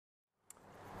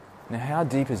Now, how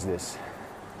deep is this?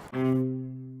 Mama,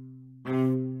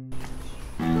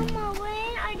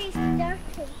 when are they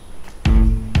starting?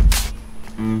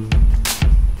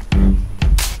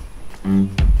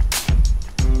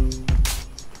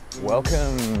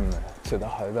 Welcome to the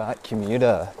Hobart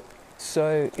commuter.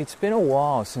 So it's been a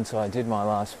while since I did my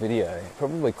last video,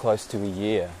 probably close to a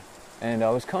year, and I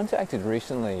was contacted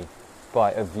recently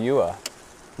by a viewer,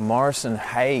 Morrison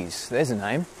Hayes, there's a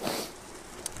name,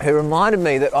 who reminded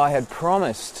me that I had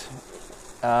promised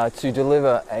to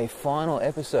deliver a final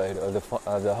episode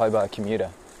of the Hobart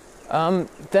commuter.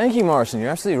 Thank you, Morrison,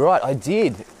 you're absolutely right, I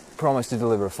did promise to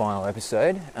deliver a final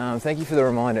episode. Thank you for the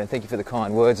reminder and thank you for the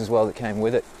kind words as well that came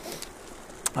with it.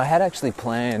 I had actually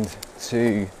planned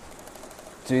to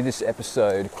do this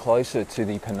episode closer to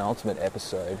the penultimate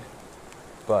episode,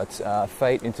 but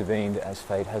fate intervened, as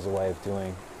fate has a way of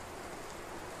doing.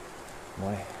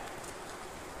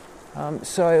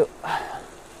 So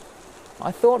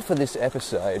I thought for this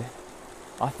episode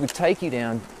I would take you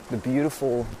down the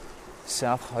beautiful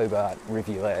South Hobart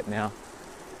rivulet. Now,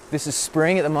 this is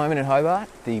spring at the moment in Hobart.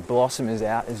 The blossom is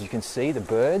out, as you can see. The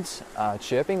birds are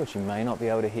chirping, which you may not be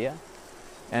able to hear.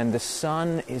 And the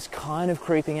sun is kind of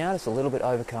creeping out. It's a little bit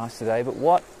overcast today, but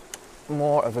what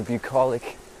more of a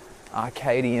bucolic,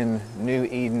 Arcadian, New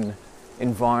Eden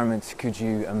environment could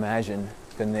you imagine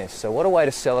than this? So what a way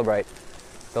to celebrate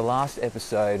the last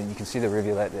episode, and you can see the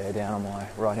rivulet there down on my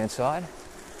right-hand side,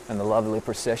 and the lovely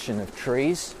procession of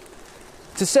trees,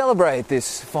 to celebrate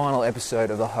this final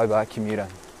episode of the Hobart commuter.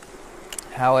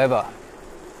 However,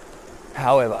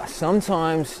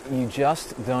 sometimes you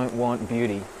just don't want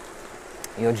beauty.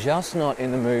 You're just not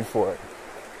in the mood for it.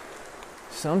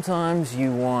 Sometimes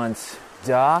you want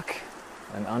dark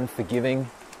and unforgiving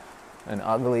and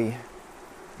ugly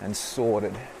and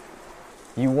sordid.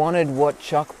 You wanted what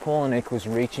Chuck Palahniuk was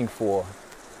reaching for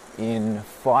in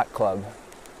Fight Club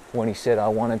when he said, "I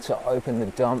wanted to open the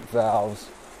dump valves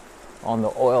on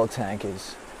the oil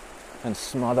tankers and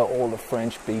smother all the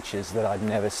French beaches that I'd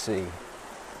never see.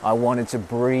 I wanted to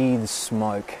breathe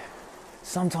smoke."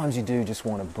 Sometimes you do just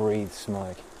want to breathe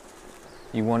smoke.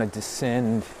 You want to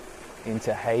descend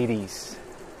into Hades.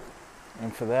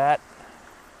 And for that,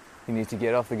 you need to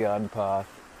get off the garden path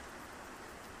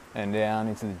and down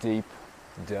into the deep,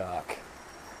 dark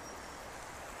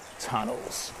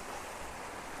tunnels.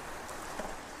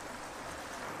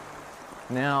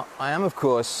 Now, I am, of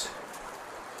course,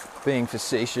 being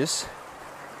facetious.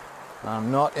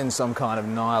 I'm not in some kind of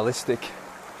nihilistic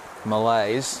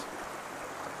malaise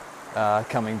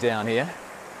coming down here.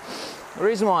 The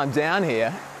reason why I'm down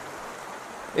here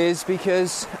is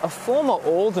because a former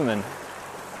alderman,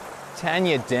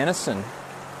 Tanya Dennison,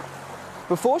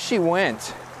 before she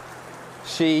went,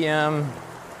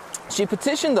 she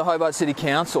petitioned the Hobart City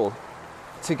Council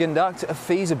to conduct a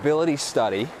feasibility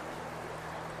study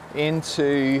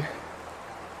into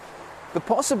the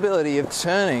possibility of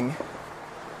turning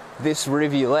this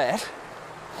rivulet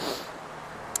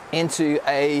into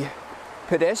a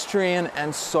pedestrian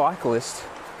and cyclist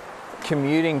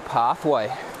commuting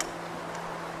pathway.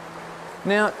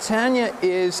 Now, Tanya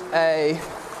is a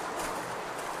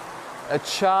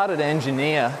chartered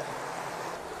engineer,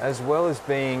 as well as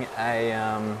being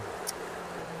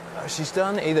she's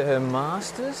done either her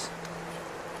master's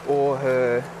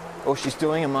or she's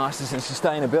doing a master's in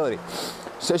sustainability.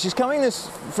 So she's coming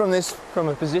from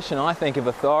a position, I think, of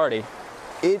authority.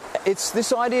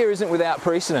 This idea isn't without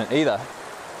precedent either.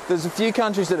 There's a few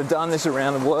countries that have done this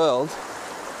around the world.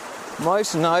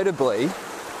 Most notably,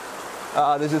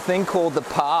 there's a thing called the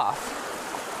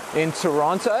Path in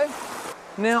Toronto.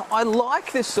 Now, I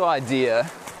like this idea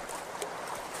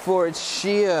for its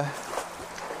sheer,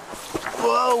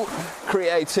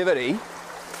 creativity.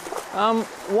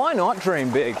 Why not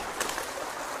dream big?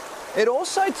 It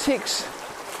also ticks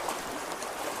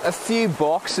a few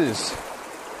boxes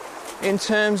in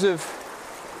terms of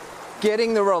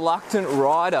getting the reluctant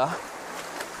rider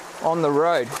on the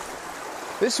road.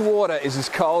 This water is as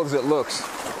cold as it looks.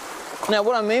 Now,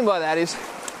 what I mean by that is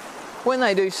when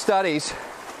they do studies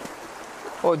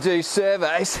or do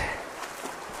surveys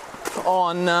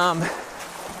on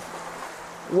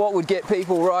what would get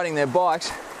people riding their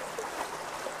bikes,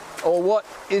 or what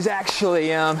is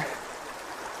actually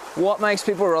what makes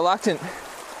people reluctant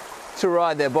to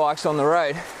ride their bikes on the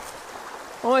road,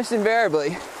 almost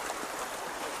invariably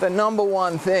the number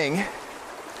one thing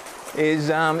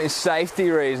is safety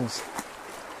reasons.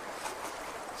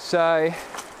 So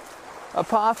a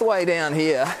pathway down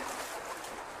here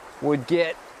would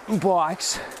get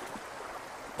bikes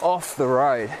off the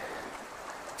road.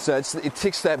 So it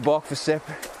ticks that box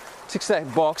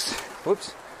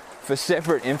for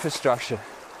separate infrastructure.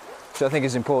 which I think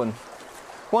is important.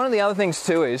 One of the other things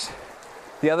too is,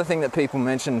 the other thing that people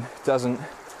mention doesn't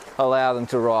allow them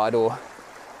to ride or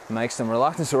makes them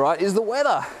reluctant to ride is the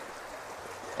weather.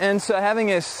 And so having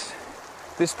this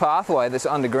pathway that's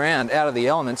underground, out of the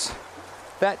elements,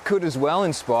 that could as well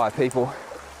inspire people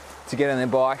to get on their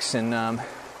bikes and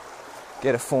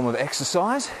get a form of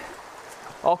exercise.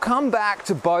 I'll come back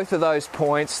to both of those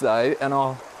points though, and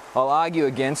I'll argue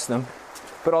against them,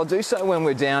 but I'll do so when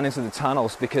we're down into the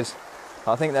tunnels, because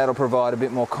I think that'll provide a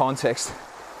bit more context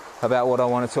about what I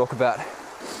want to talk about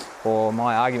or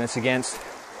my arguments against.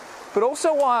 But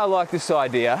also why I like this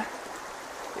idea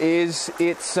is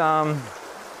it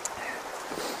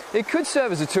could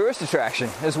serve as a tourist attraction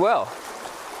as well.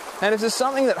 And if there's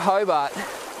something that Hobart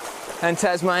and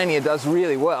Tasmania does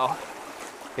really well,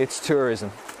 it's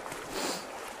tourism.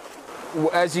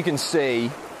 As you can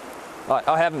see,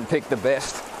 I haven't picked the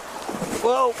best.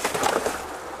 Well,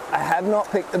 I have not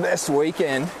picked the best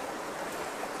weekend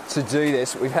to do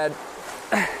this. We've had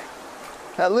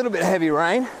a little bit heavy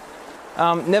rain.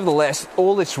 Nevertheless,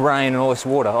 all this rain and all this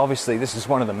water, obviously this is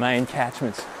one of the main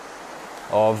catchments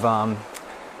of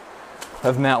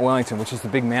Mount Wellington, which is the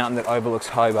big mountain that overlooks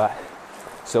Hobart.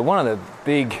 So one of the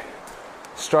big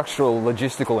structural,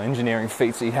 logistical engineering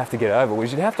feats that you have to get over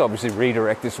was you'd have to obviously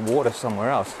redirect this water somewhere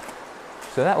else.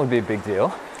 So that would be a big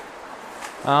deal.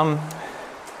 And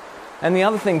the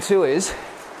other thing too is,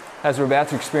 as we're about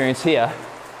to experience here,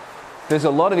 there's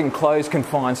a lot of enclosed,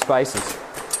 confined spaces.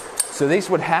 So these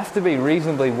would have to be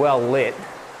reasonably well lit.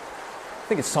 I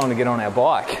think it's time to get on our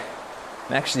bike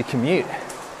and actually commute.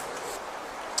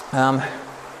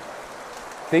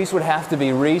 These would have to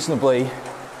be reasonably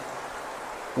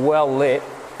well lit,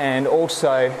 and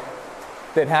also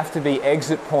there'd have to be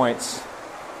exit points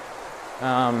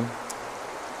to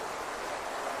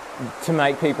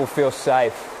make people feel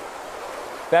safe.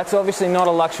 That's obviously not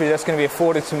a luxury that's going to be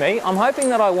afforded to me. I'm hoping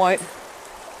that I won't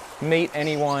meet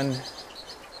anyone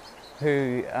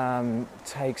who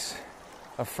takes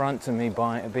affront to me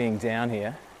by being down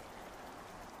here.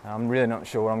 I'm really not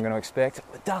sure what I'm going to expect.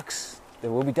 Ducks!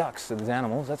 There will be ducks. There's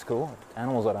animals, that's cool.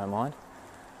 Animals I don't mind.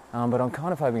 But I'm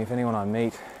kind of hoping if anyone I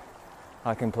meet,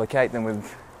 I can placate them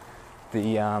with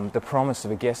the promise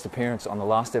of a guest appearance on the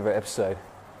last ever episode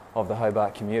of the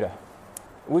Hobart Commuter,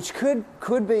 which could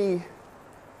be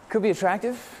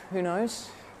attractive. Who knows?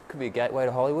 Could be a gateway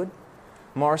to Hollywood.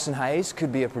 Morrison Hayes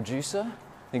could be a producer,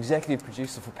 an executive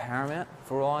producer for Paramount,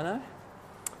 for all I know.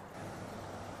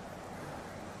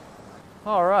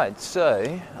 All right,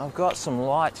 so I've got some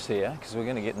lights here because we're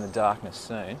going to get in the darkness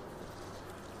soon.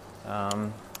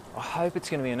 I hope it's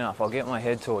going to be enough. I'll get my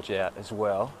head torch out as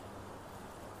well.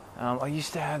 I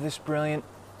used to have this brilliant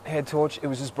head torch. It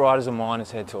was as bright as a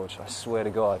miner's head torch, I swear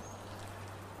to God.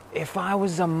 If I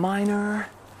was a miner,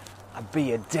 I'd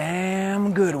be a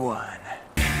damn good one.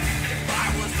 If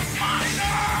I was a miner,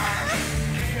 I'd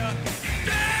be a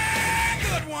damn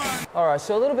good one. All right,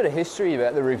 so a little bit of history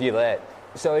about the rivulet.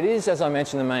 So it is, as I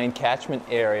mentioned, the main catchment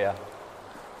area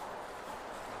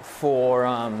for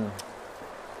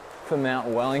Mount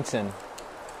Wellington.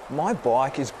 My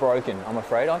bike is broken, I'm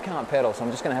afraid. I can't pedal, so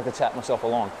I'm just going to have to tap myself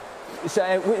along. So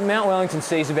Mount Wellington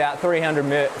sees about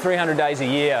 300 days a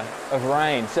year of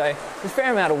rain, so there's a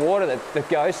fair amount of water that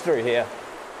goes through here.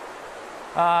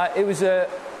 It was a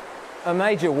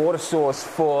major water source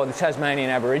for the Tasmanian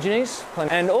Aborigines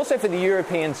and also for the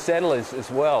European settlers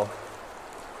as well.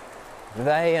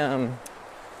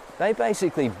 They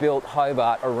basically built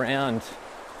Hobart around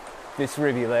this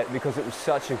rivulet because it was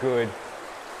such a good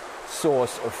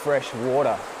source of fresh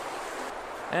water.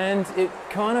 And it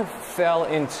kind of fell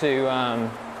into,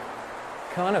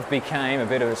 kind of became a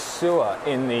bit of a sewer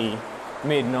in the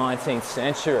mid-19th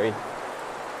century.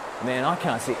 Man, I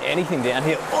can't see anything down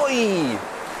here. Oi!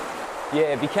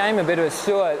 Yeah, it became a bit of a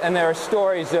sewer, and there are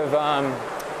stories of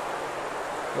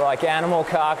like animal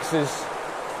carcasses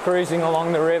cruising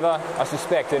along the river, I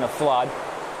suspect in a flood.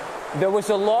 There was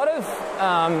a lot of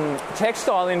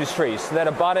textile industries that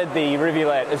abutted the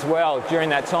rivulet as well during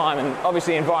that time, and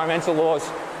obviously environmental laws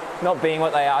not being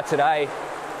what they are today,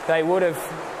 they would have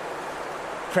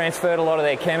transferred a lot of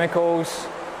their chemicals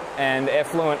and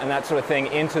effluent and that sort of thing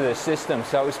into the system,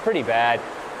 so it was pretty bad.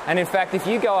 And in fact, if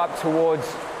you go up towards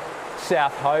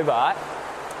South Hobart,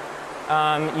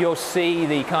 you'll see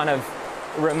the kind of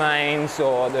remains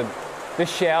or the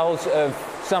shells of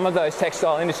some of those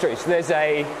textile industries. There's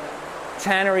a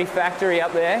tannery factory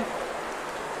up there,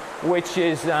 which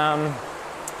is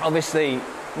obviously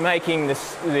making the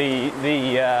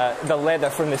leather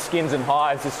from the skins and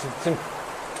hides. There's some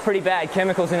pretty bad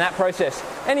chemicals in that process.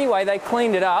 Anyway, they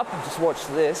cleaned it up. Just watch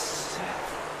this.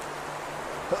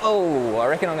 Oh, I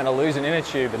reckon I'm going to lose an inner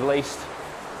tube at least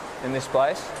in this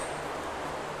place.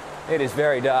 It is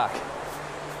very dark.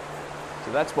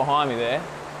 So that's behind me there.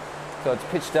 So it's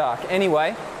pitch dark.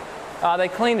 Anyway, they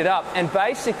cleaned it up, and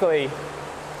basically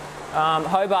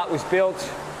Hobart was built.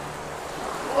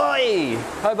 Oi!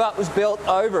 Hobart was built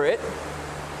over it.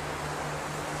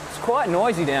 It's quite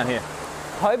noisy down here.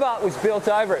 Hobart was built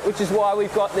over it, which is why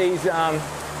we've got these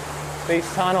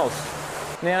tunnels.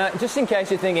 Now, just in case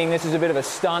you're thinking this is a bit of a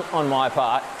stunt on my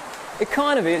part, it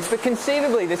kind of is, but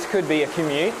conceivably this could be a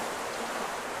commute.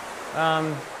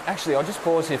 Actually, I'll just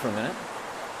pause here for a minute.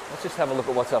 Let's just have a look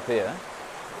at what's up here.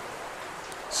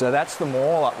 So that's the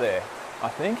mall up there, I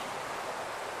think.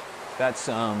 That's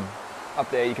up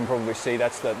there, you can probably see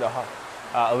that's the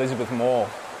Elizabeth Mall.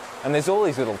 And there's all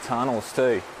these little tunnels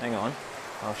too. Hang on,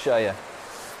 I'll show you.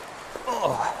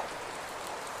 Oh.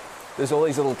 There's all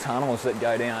these little tunnels that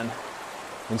go down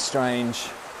in strange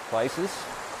places.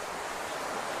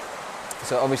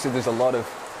 So obviously there's a lot of,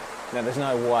 now there's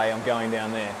no way I'm going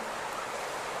down there.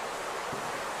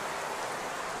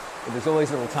 But there's all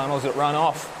these little tunnels that run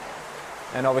off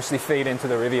and obviously feed into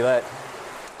the rivulet.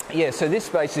 Yeah, so this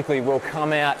basically will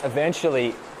come out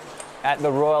eventually at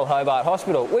the Royal Hobart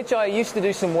Hospital, which I used to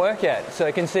do some work at.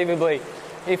 So conceivably,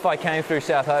 if I came through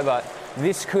South Hobart,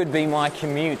 this could be my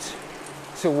commute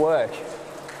to work.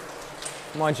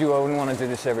 Mind you, I wouldn't want to do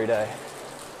this every day.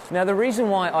 Now, the reason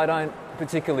why I don't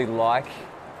particularly like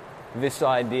this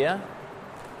idea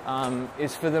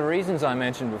is for the reasons I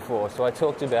mentioned before. So I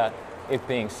talked about it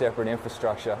being separate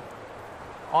infrastructure.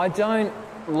 I don't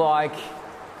like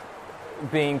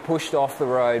being pushed off the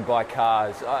road by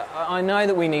cars. I know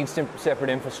that we need separate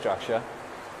infrastructure,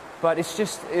 but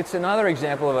it's another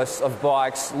example of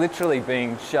bikes literally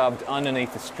being shoved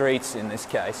underneath the streets, in this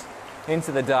case,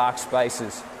 into the dark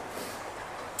spaces.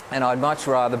 And I'd much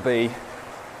rather be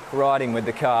riding with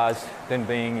the cars than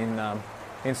being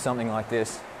in something like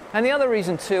this. And the other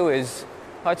reason too is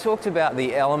I talked about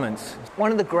the elements.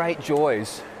 One of the great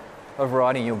joys of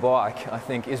riding your bike, I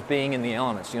think, is being in the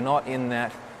elements. You're not in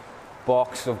that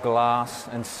box of glass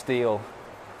and steel,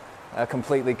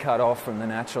 completely cut off from the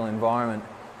natural environment.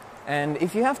 And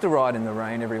if you have to ride in the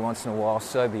rain every once in a while,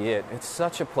 so be it. It's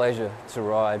such a pleasure to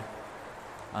ride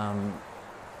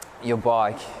your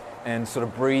bike and sort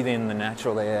of breathe in the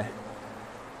natural air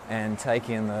and take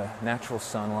in the natural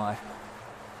sunlight.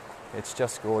 It's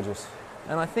just gorgeous.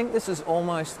 And I think this is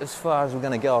almost as far as we're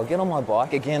going to go. I'll get on my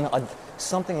bike. Again,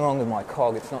 something wrong with my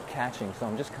cog. It's not catching, so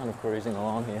I'm just kind of cruising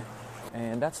along here.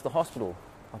 And that's the hospital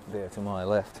up there to my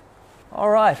left. All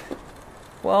right.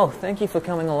 Well, thank you for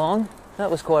coming along. That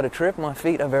was quite a trip. My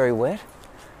feet are very wet.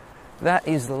 That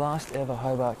is the last ever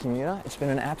Hobart commuter. It's been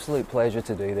an absolute pleasure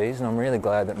to do these, and I'm really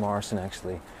glad that Morrison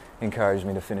actually encouraged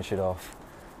me to finish it off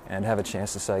and have a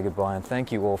chance to say goodbye. And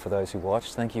thank you all for those who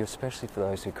watched. Thank you especially for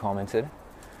those who commented.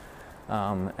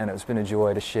 And it's been a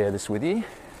joy to share this with you.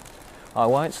 I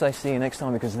won't say see you next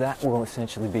time because that will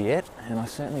essentially be it, and I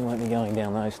certainly won't be going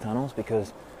down those tunnels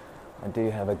because I do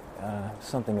have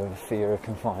something of a fear of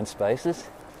confined spaces.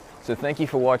 So thank you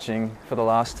for watching for the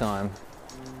last time,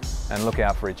 and look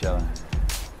out for each other.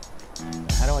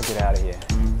 How do I get out of here?